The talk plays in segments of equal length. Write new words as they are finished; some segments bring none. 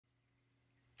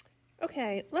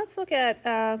Okay, let's look at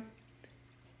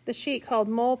the sheet called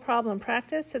Mole Problem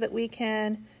Practice so that we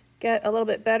can get a little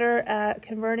bit better at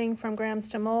converting from grams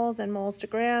to moles and moles to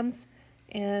grams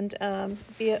and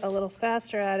be a little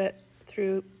faster at it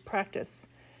through practice.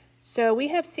 So we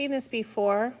have seen this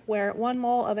before where 1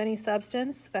 mole of any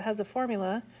substance that has a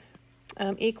formula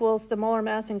equals the molar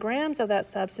mass in grams of that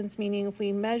substance, meaning if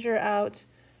we measure out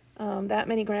that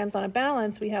many grams on a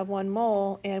balance, we have 1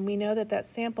 mole, and we know that that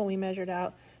sample we measured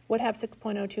out would have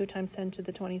 6.02 times 10 to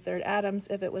the 23rd atoms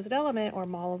if it was an element, or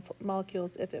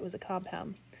molecules if it was a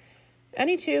compound.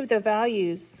 Any two of the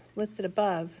values listed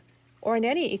above, or in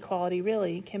any equality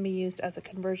really, can be used as a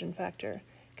conversion factor.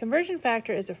 Conversion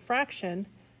factor is a fraction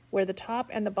where the top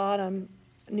and the bottom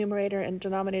numerator and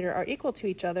denominator are equal to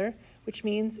each other, which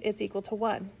means it's equal to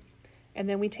 1. And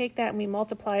then we take that and we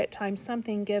multiply it times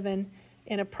something given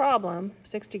in a problem,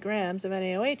 60 grams of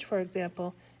NaOH, for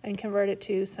example, and convert it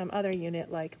to some other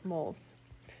unit like moles.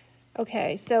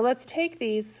 Okay, so let's take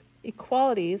these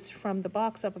equalities from the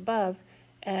box up above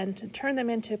and turn them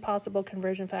into possible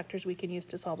conversion factors we can use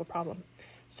to solve a problem.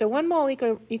 So 1 mole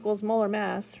equals molar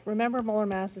mass. Remember, molar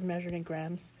mass is measured in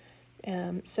grams.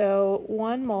 So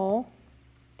 1 mole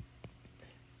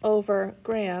over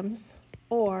grams,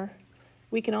 or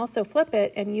we can also flip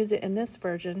it and use it in this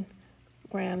version,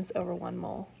 grams over 1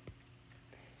 mole.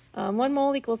 1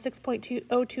 mole equals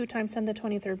 6.02 times 10 to the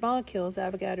 23rd molecules,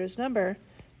 Avogadro's number.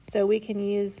 So we can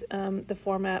use the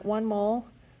format 1 mole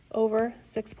over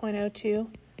 6.02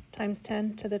 times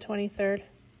 10 to the 23rd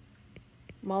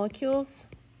molecules,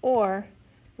 or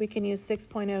we can use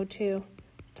 6.02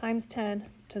 times 10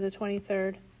 to the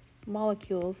 23rd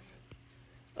molecules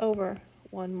over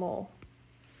 1 mole.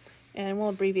 And we'll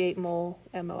abbreviate mole,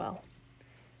 MOL.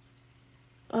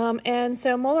 And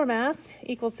so molar mass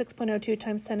equals 6.02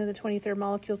 times 10 to the 23rd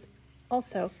molecules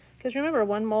also. Because remember,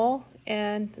 1 mole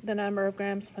and the number of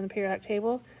grams from the periodic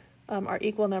table are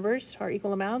equal numbers, are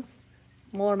equal amounts.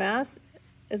 Molar mass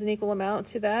is an equal amount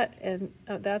to that, and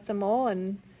that's a mole,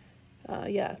 and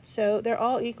yeah, so they're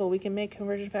all equal. We can make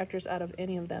conversion factors out of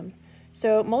any of them.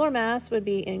 So molar mass would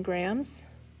be in grams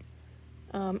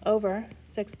over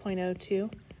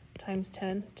 6.02 times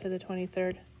 10 to the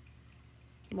 23rd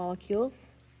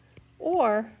molecules,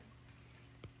 or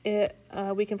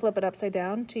we can flip it upside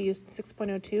down to use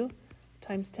 6.02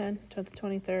 times 10 to the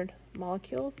 23rd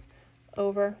molecules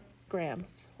over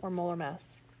grams, or molar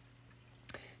mass.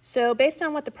 So based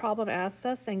on what the problem asks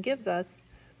us and gives us,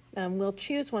 we'll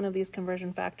choose one of these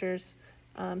conversion factors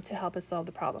to help us solve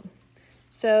the problem.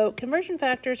 So conversion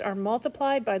factors are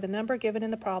multiplied by the number given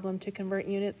in the problem to convert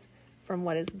units from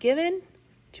what is given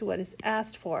to what is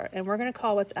asked for. And we're going to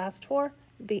call what's asked for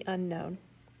the unknown.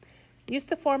 Use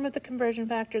the form of the conversion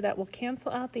factor that will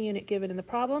cancel out the unit given in the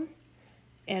problem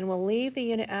and will leave the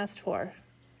unit asked for,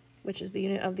 which is the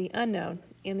unit of the unknown,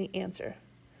 in the answer.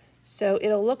 So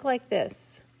it'll look like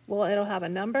this. Well, it'll have a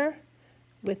number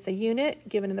with the unit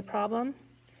given in the problem,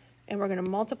 and we're going to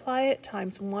multiply it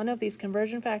times one of these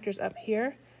conversion factors up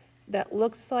here that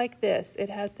looks like this. It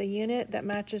has the unit that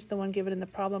matches the one given in the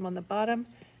problem on the bottom,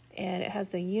 and it has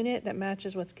the unit that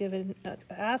matches what's given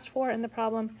asked for in the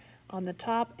problem on the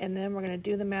top, and then we're going to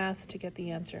do the math to get the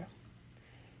answer.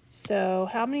 So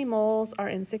how many moles are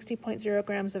in 60.0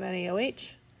 grams of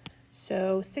NaOH?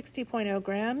 So 60.0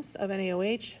 grams of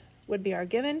NaOH would be our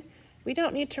given. We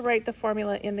don't need to write the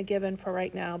formula in the given for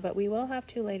right now, but we will have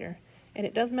to later. And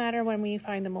it does matter when we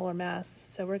find the molar mass,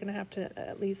 so we're going to have to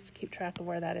at least keep track of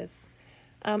where that is.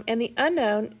 And the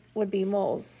unknown would be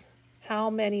moles. How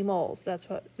many moles? That's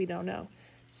what we don't know.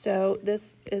 So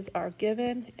this is our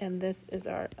given, and this is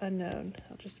our unknown.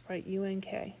 I'll just write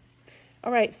UNK.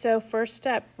 All right, so first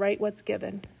step, write what's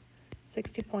given.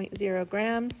 60.0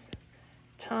 grams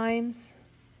times,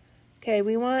 okay,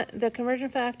 we want the conversion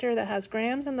factor that has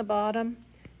grams in the bottom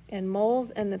and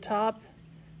moles in the top,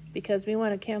 because we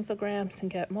want to cancel grams and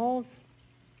get moles.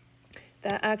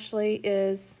 That actually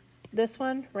is this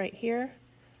one right here.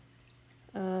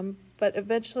 But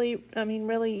eventually, I mean,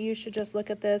 really, you should just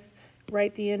look at this,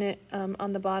 write the unit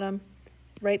on the bottom,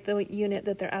 write the unit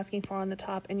that they're asking for on the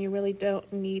top, and you really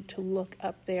don't need to look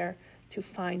up there to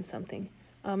find something.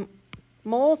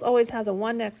 Moles always has a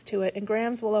 1 next to it, and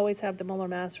grams will always have the molar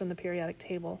mass from the periodic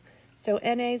table. So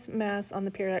Na's mass on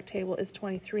the periodic table is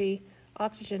 23,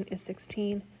 oxygen is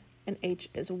 16, and H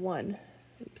is 1.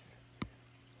 Oops.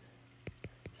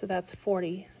 So that's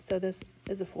 40. So this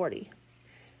is a 40.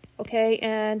 Okay,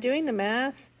 and doing the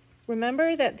math,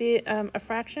 remember that a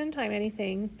fraction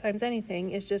times anything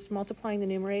is just multiplying the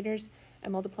numerators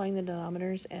and multiplying the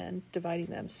denominators and dividing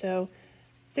them. So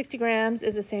 60 grams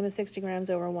is the same as 60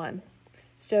 grams over 1.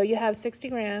 So you have 60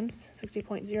 grams,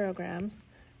 60.0 grams,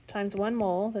 times 1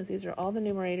 mole, these are all the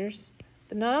numerators.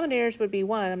 The denominators would be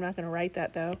 1, I'm not going to write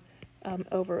that though,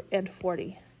 over and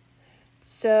 40.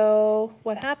 So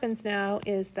what happens now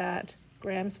is that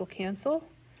grams will cancel,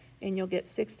 and you'll get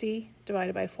 60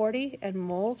 divided by 40, and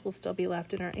moles will still be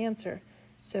left in our answer.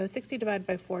 So 60 divided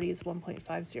by 40 is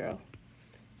 1.50.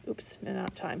 Oops, no,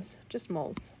 not times, just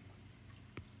moles.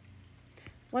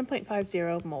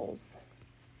 1.50 moles,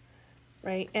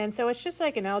 right? And so it's just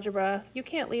like in algebra. You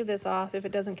can't leave this off if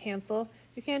it doesn't cancel.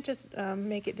 You can't just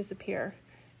make it disappear.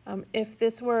 If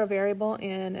this were a variable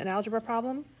in an algebra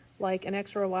problem, like an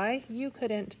x or a y, you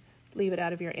couldn't leave it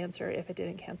out of your answer if it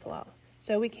didn't cancel out.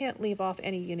 So we can't leave off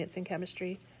any units in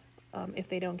chemistry if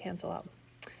they don't cancel out.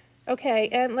 Okay,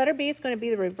 and letter B is going to be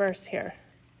the reverse here.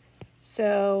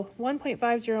 So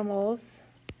 1.50 moles,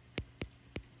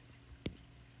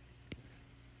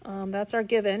 that's our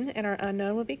given, and our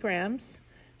unknown would be grams.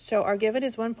 So our given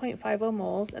is 1.50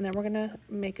 moles, and then we're going to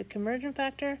make a conversion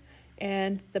factor,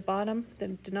 and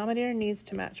the denominator needs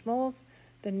to match moles,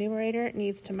 the numerator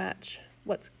needs to match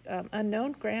what's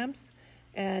unknown, grams,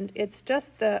 and it's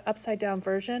just the upside down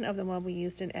version of the one we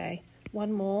used in A.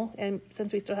 1 mole, and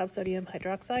since we still have sodium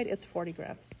hydroxide, it's 40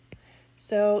 grams.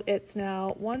 So it's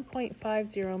now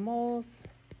 1.50 moles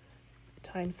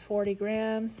times 40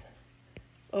 grams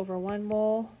over 1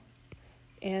 mole.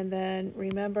 And then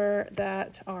remember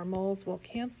that our moles will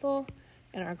cancel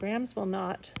and our grams will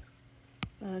not.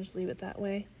 Just leave it that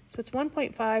way. So it's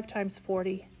 1.5 times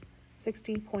 40,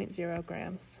 60.0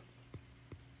 grams.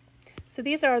 So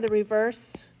these are the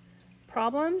reverse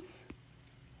problems,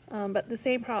 but the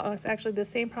same problem, it's actually the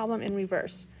same problem in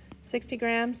reverse. 60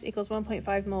 grams equals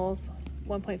 1.5 moles,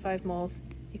 1.5 moles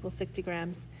equals 60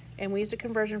 grams. And we used a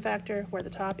conversion factor where the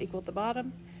top equaled the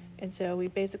bottom, and so we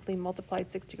basically multiplied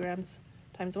 60 grams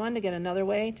times 1 to get another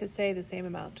way to say the same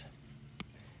amount.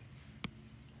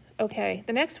 Okay,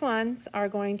 the next problems are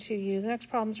going to use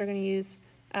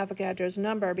Avogadro's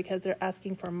number because they're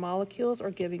asking for molecules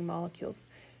or giving molecules.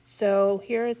 So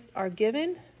here is our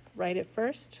given, write it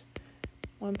first,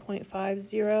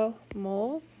 1.50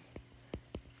 moles.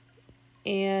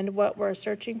 And what we're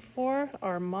searching for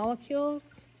are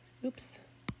molecules. Oops.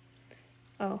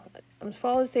 Oh, I'm going to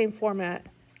follow the same format,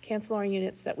 cancel our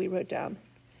units that we wrote down,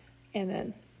 and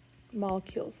then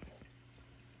molecules,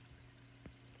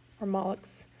 or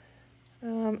molex.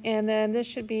 And then this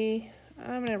should be,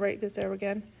 I'm going to write this over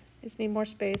again. I just need more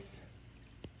space.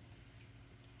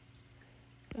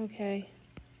 Okay.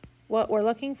 What we're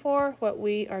looking for, what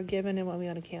we are given, and what we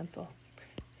want to cancel.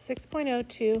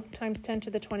 6.02 times 10 to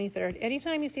the 23rd.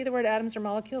 Anytime you see the word atoms or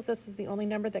molecules, this is the only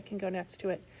number that can go next to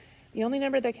it. The only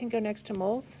number that can go next to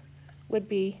moles would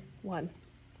be 1.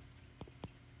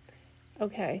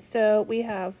 Okay, so we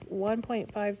have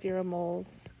 1.50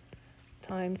 moles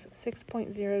times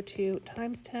 6.02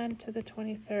 times 10 to the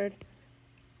 23rd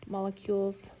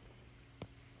molecules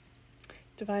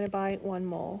divided by 1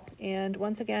 mole. And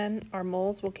once again, our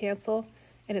moles will cancel,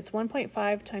 and it's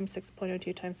 1.5 times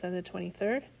 6.02 times 10 to the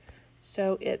 23rd.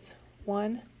 So it's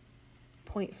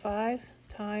 1.5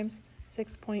 times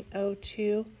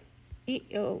 6.02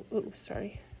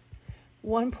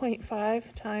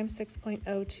 1.5 times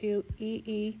 6.02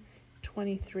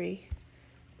 EE23.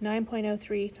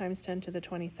 9.03 times 10 to the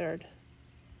 23rd.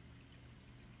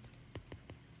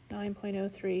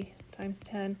 9.03 times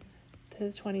 10 to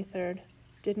the 23rd.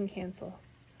 Didn't cancel.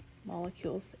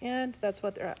 Molecules. And that's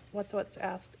what's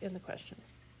asked in the question.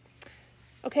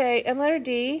 Okay, and letter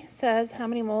D says how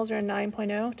many moles are in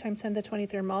 9.0 times 10 to the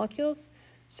 23rd molecules.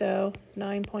 So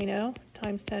 9.0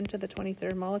 times 10 to the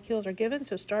 23rd molecules are given,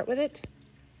 so start with it.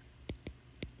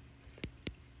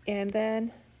 And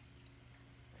then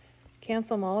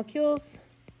cancel molecules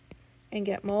and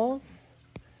get moles.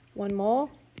 1 mole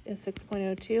is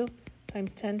 6.02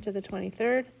 times 10 to the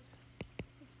 23rd.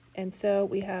 And so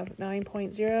we have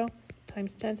 9.0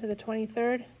 times 10 to the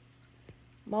 23rd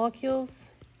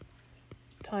molecules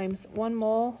times 1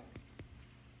 mole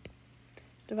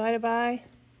divided by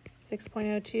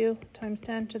 6.02 times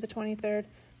 10 to the 23rd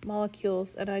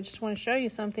molecules. And I just want to show you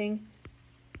something.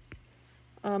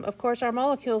 Of course, our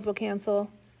molecules will cancel,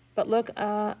 but look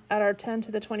at our 10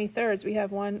 to the 23rds. We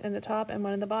have 1 in the top and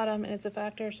 1 in the bottom, and it's a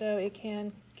factor, so it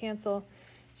can cancel.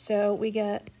 So we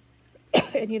get,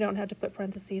 and you don't have to put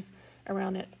parentheses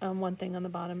around it, one thing on the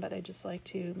bottom, but I just like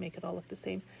to make it all look the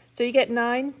same. So you get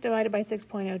 9 divided by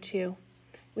 6.02,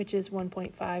 which is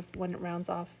 1.5 when it rounds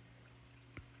off.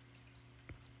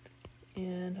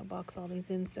 And I'll box all these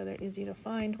in so they're easy to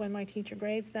find when my teacher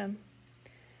grades them.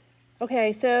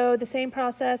 Okay, so the same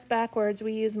process backwards.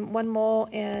 We use 1 mole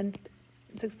and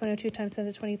 6.02 times 10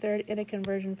 to the 23rd, and a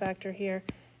conversion factor here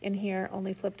and here,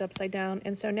 only flipped upside down.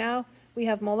 And so now we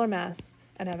have molar mass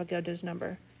at Avogadro's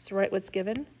number. So write what's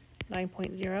given,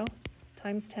 9.0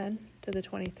 times 10 to the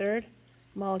 23rd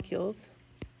molecules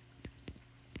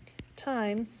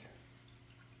times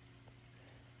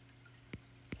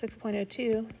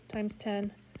 6.02 times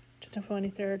 10 to the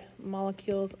 23rd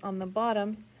molecules on the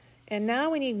bottom. And now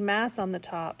we need mass on the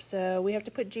top. So we have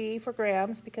to put G for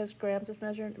grams because mass is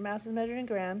measured in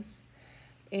grams.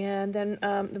 And then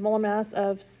the molar mass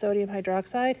of sodium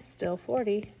hydroxide is still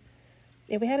 40.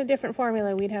 If we had a different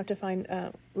formula, we'd have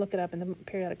to look it up in the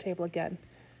periodic table again.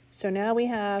 So now we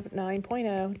have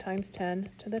 9.0 times 10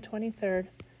 to the 23rd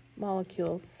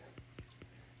molecules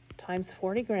times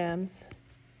 40 grams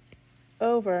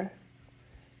over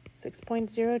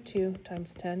 6.02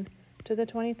 times 10 to the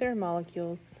 23rd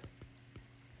molecules.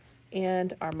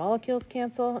 And our molecules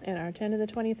cancel and our 10 to the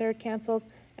 23rd cancels.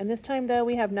 And this time though,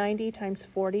 we have 9 times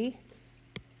 40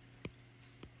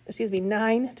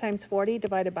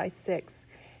 divided by 6.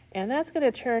 And that's going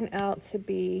to turn out to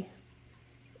be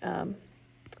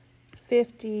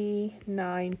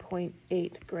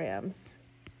 59.8 grams.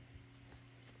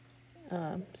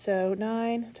 So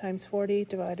 9 times 40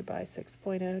 divided by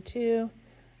 6.02,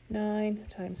 9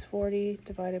 times 40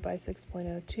 divided by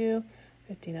 6.02,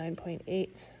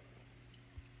 59.8.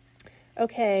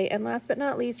 Okay, and last but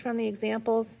not least from the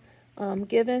examples,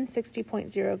 given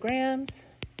 60.0 grams,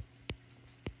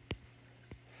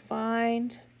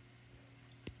 find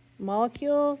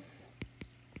molecules,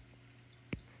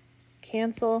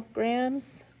 cancel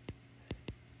grams,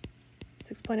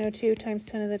 6.02 times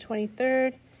 10 to the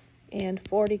 23rd, and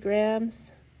 40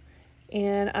 grams.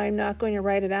 And I'm not going to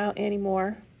write it out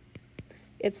anymore.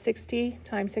 It's 60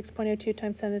 times 6.02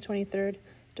 times 10 to the 23rd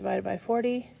divided by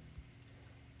 40.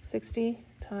 60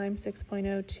 times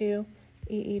 6.02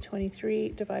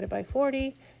 EE23 divided by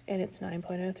 40, and it's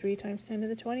 9.03 times 10 to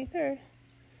the 23rd.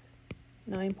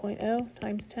 9.0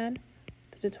 times 10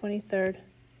 to the 23rd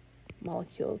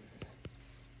molecules.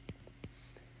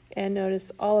 And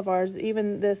notice all of ours,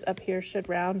 even this up here should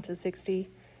round to 60,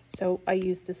 so I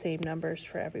used the same numbers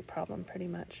for every problem pretty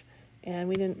much. And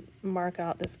we didn't mark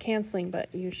out this canceling,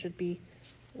 but you should be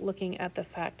looking at the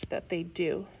fact that they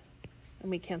do.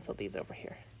 And we canceled these over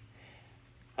here.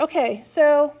 Okay,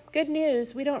 so good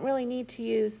news. We don't really need to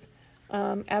use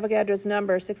Avogadro's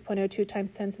number, 6.02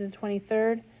 times 10 to the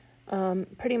 23rd,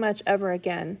 pretty much ever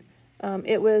again.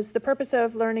 The purpose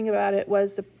of learning about it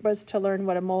was to learn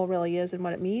what a mole really is and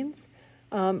what it means.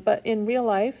 But in real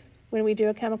life, when we do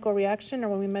a chemical reaction or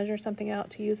when we measure something out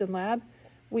to use in lab,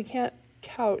 we can't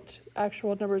count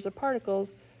actual numbers of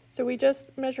particles, so we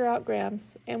just measure out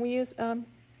grams, and we use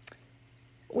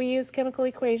chemical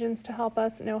equations to help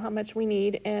us know how much we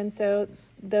need, and so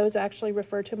those actually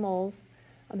refer to moles.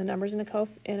 The numbers in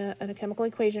a chemical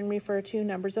equation refer to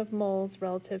numbers of moles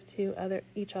relative to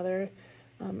each other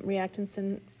reactants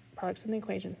and products in the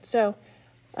equation. So,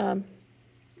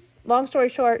 long story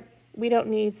short, we don't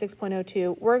need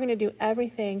 6.02. We're going to do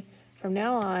everything from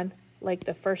now on like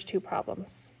the first two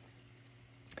problems.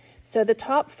 So the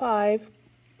top 5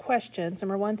 questions,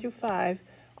 number 1 through 5,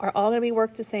 are all going to be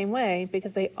worked the same way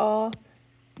because they all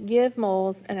give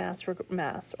moles and ask for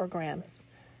mass or grams.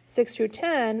 6 through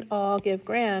 10 all give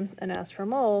grams and ask for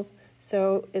moles,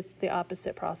 so it's the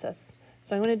opposite process.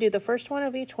 So I'm going to do the first one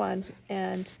of each one,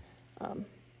 and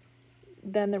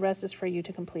then the rest is for you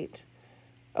to complete.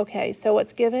 Okay, so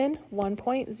what's given?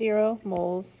 1.0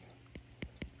 moles.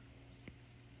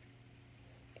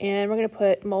 And we're going to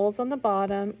put moles on the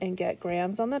bottom and get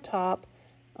grams on the top.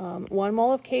 1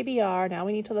 mole of KBr. Now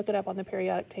we need to look it up on the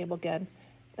periodic table again.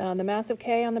 The mass of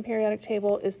K on the periodic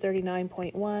table is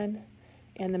 39.1,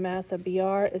 and the mass of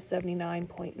Br is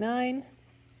 79.9.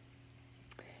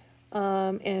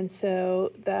 And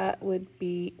so that would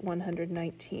be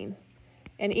 119.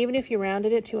 And even if you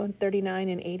rounded it to 39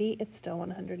 and 80, it's still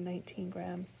 119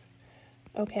 grams.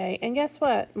 Okay, and guess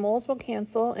what? Moles will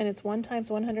cancel, and it's 1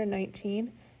 times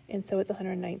 119, and so it's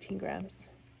 119 grams.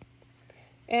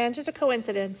 And just a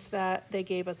coincidence that they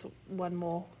gave us 1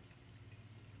 mole.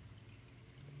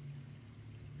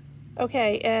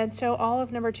 Okay, and so all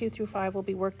of number 2 through 5 will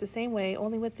be worked the same way,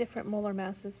 only with different molar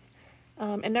masses.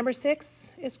 And number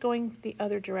 6 is going the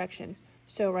other direction.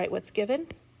 So write what's given,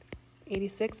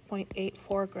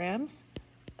 86.84 grams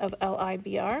of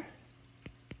LiBr.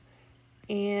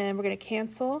 And we're going to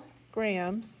cancel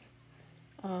grams.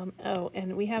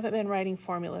 And we haven't been writing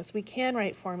formulas. We can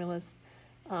write formulas,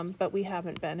 but we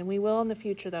haven't been. And we will in the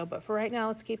future, though. But for right now,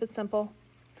 let's keep it simple.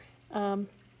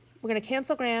 We're going to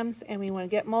cancel grams, and we want to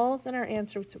get moles in our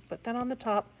answer. So put that on the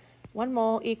top. 1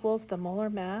 mole equals the molar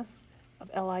mass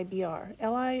of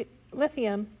LiBr.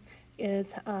 Lithium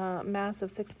is a mass of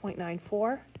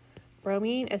 6.94.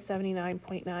 Bromine is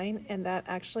 79.9, and that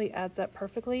actually adds up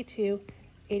perfectly to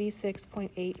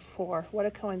 86.84. What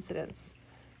a coincidence.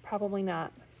 Probably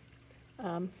not.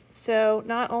 So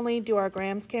not only do our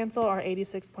grams cancel, our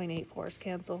 86.84s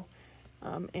cancel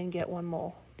and get 1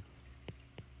 mole.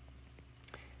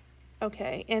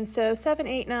 Okay, and so 7,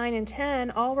 8, 9, and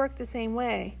 10 all work the same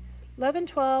way. 11,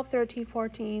 12, 13,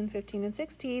 14, 15, and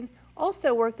 16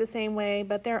 also work the same way,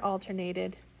 but they're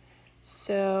alternated.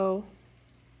 So,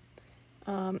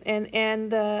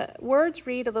 and the words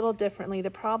read a little differently. The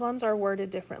problems are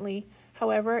worded differently.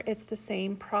 However, it's the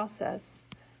same process.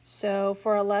 So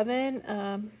for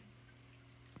 11,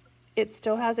 it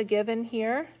still has a given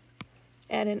here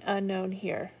and an unknown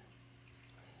here.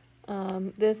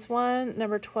 This one,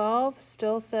 number 12,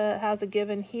 still has a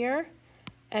given here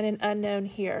and an unknown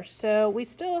here. So we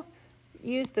still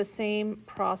use the same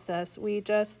process. We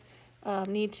just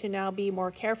need to now be more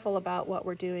careful about what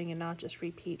we're doing and not just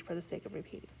repeat for the sake of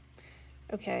repeating.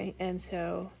 Okay, and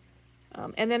so,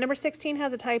 and then number 16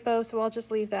 has a typo, so I'll just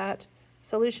leave that.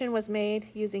 Solution was made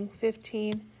using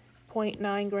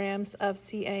 15.9 grams of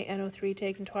CaNO3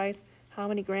 taken twice. How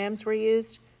many grams were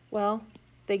used? Well,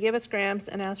 they give us grams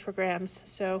and ask for grams,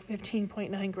 so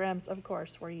 15.9 grams, of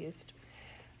course, were used.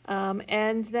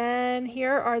 And then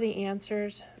here are the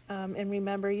answers. And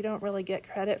remember, you don't really get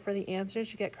credit for the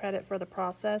answers, you get credit for the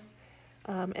process.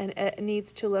 And it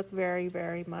needs to look very,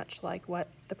 very much like what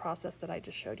the process that I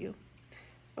just showed you.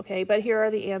 Okay, but here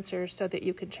are the answers so that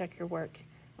you can check your work.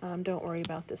 Don't worry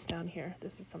about this down here.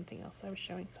 This is something else I was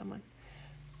showing someone.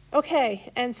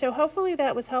 Okay, and so hopefully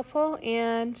that was helpful,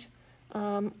 and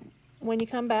when you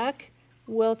come back,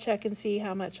 we'll check and see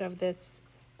how much of this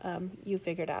you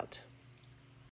figured out.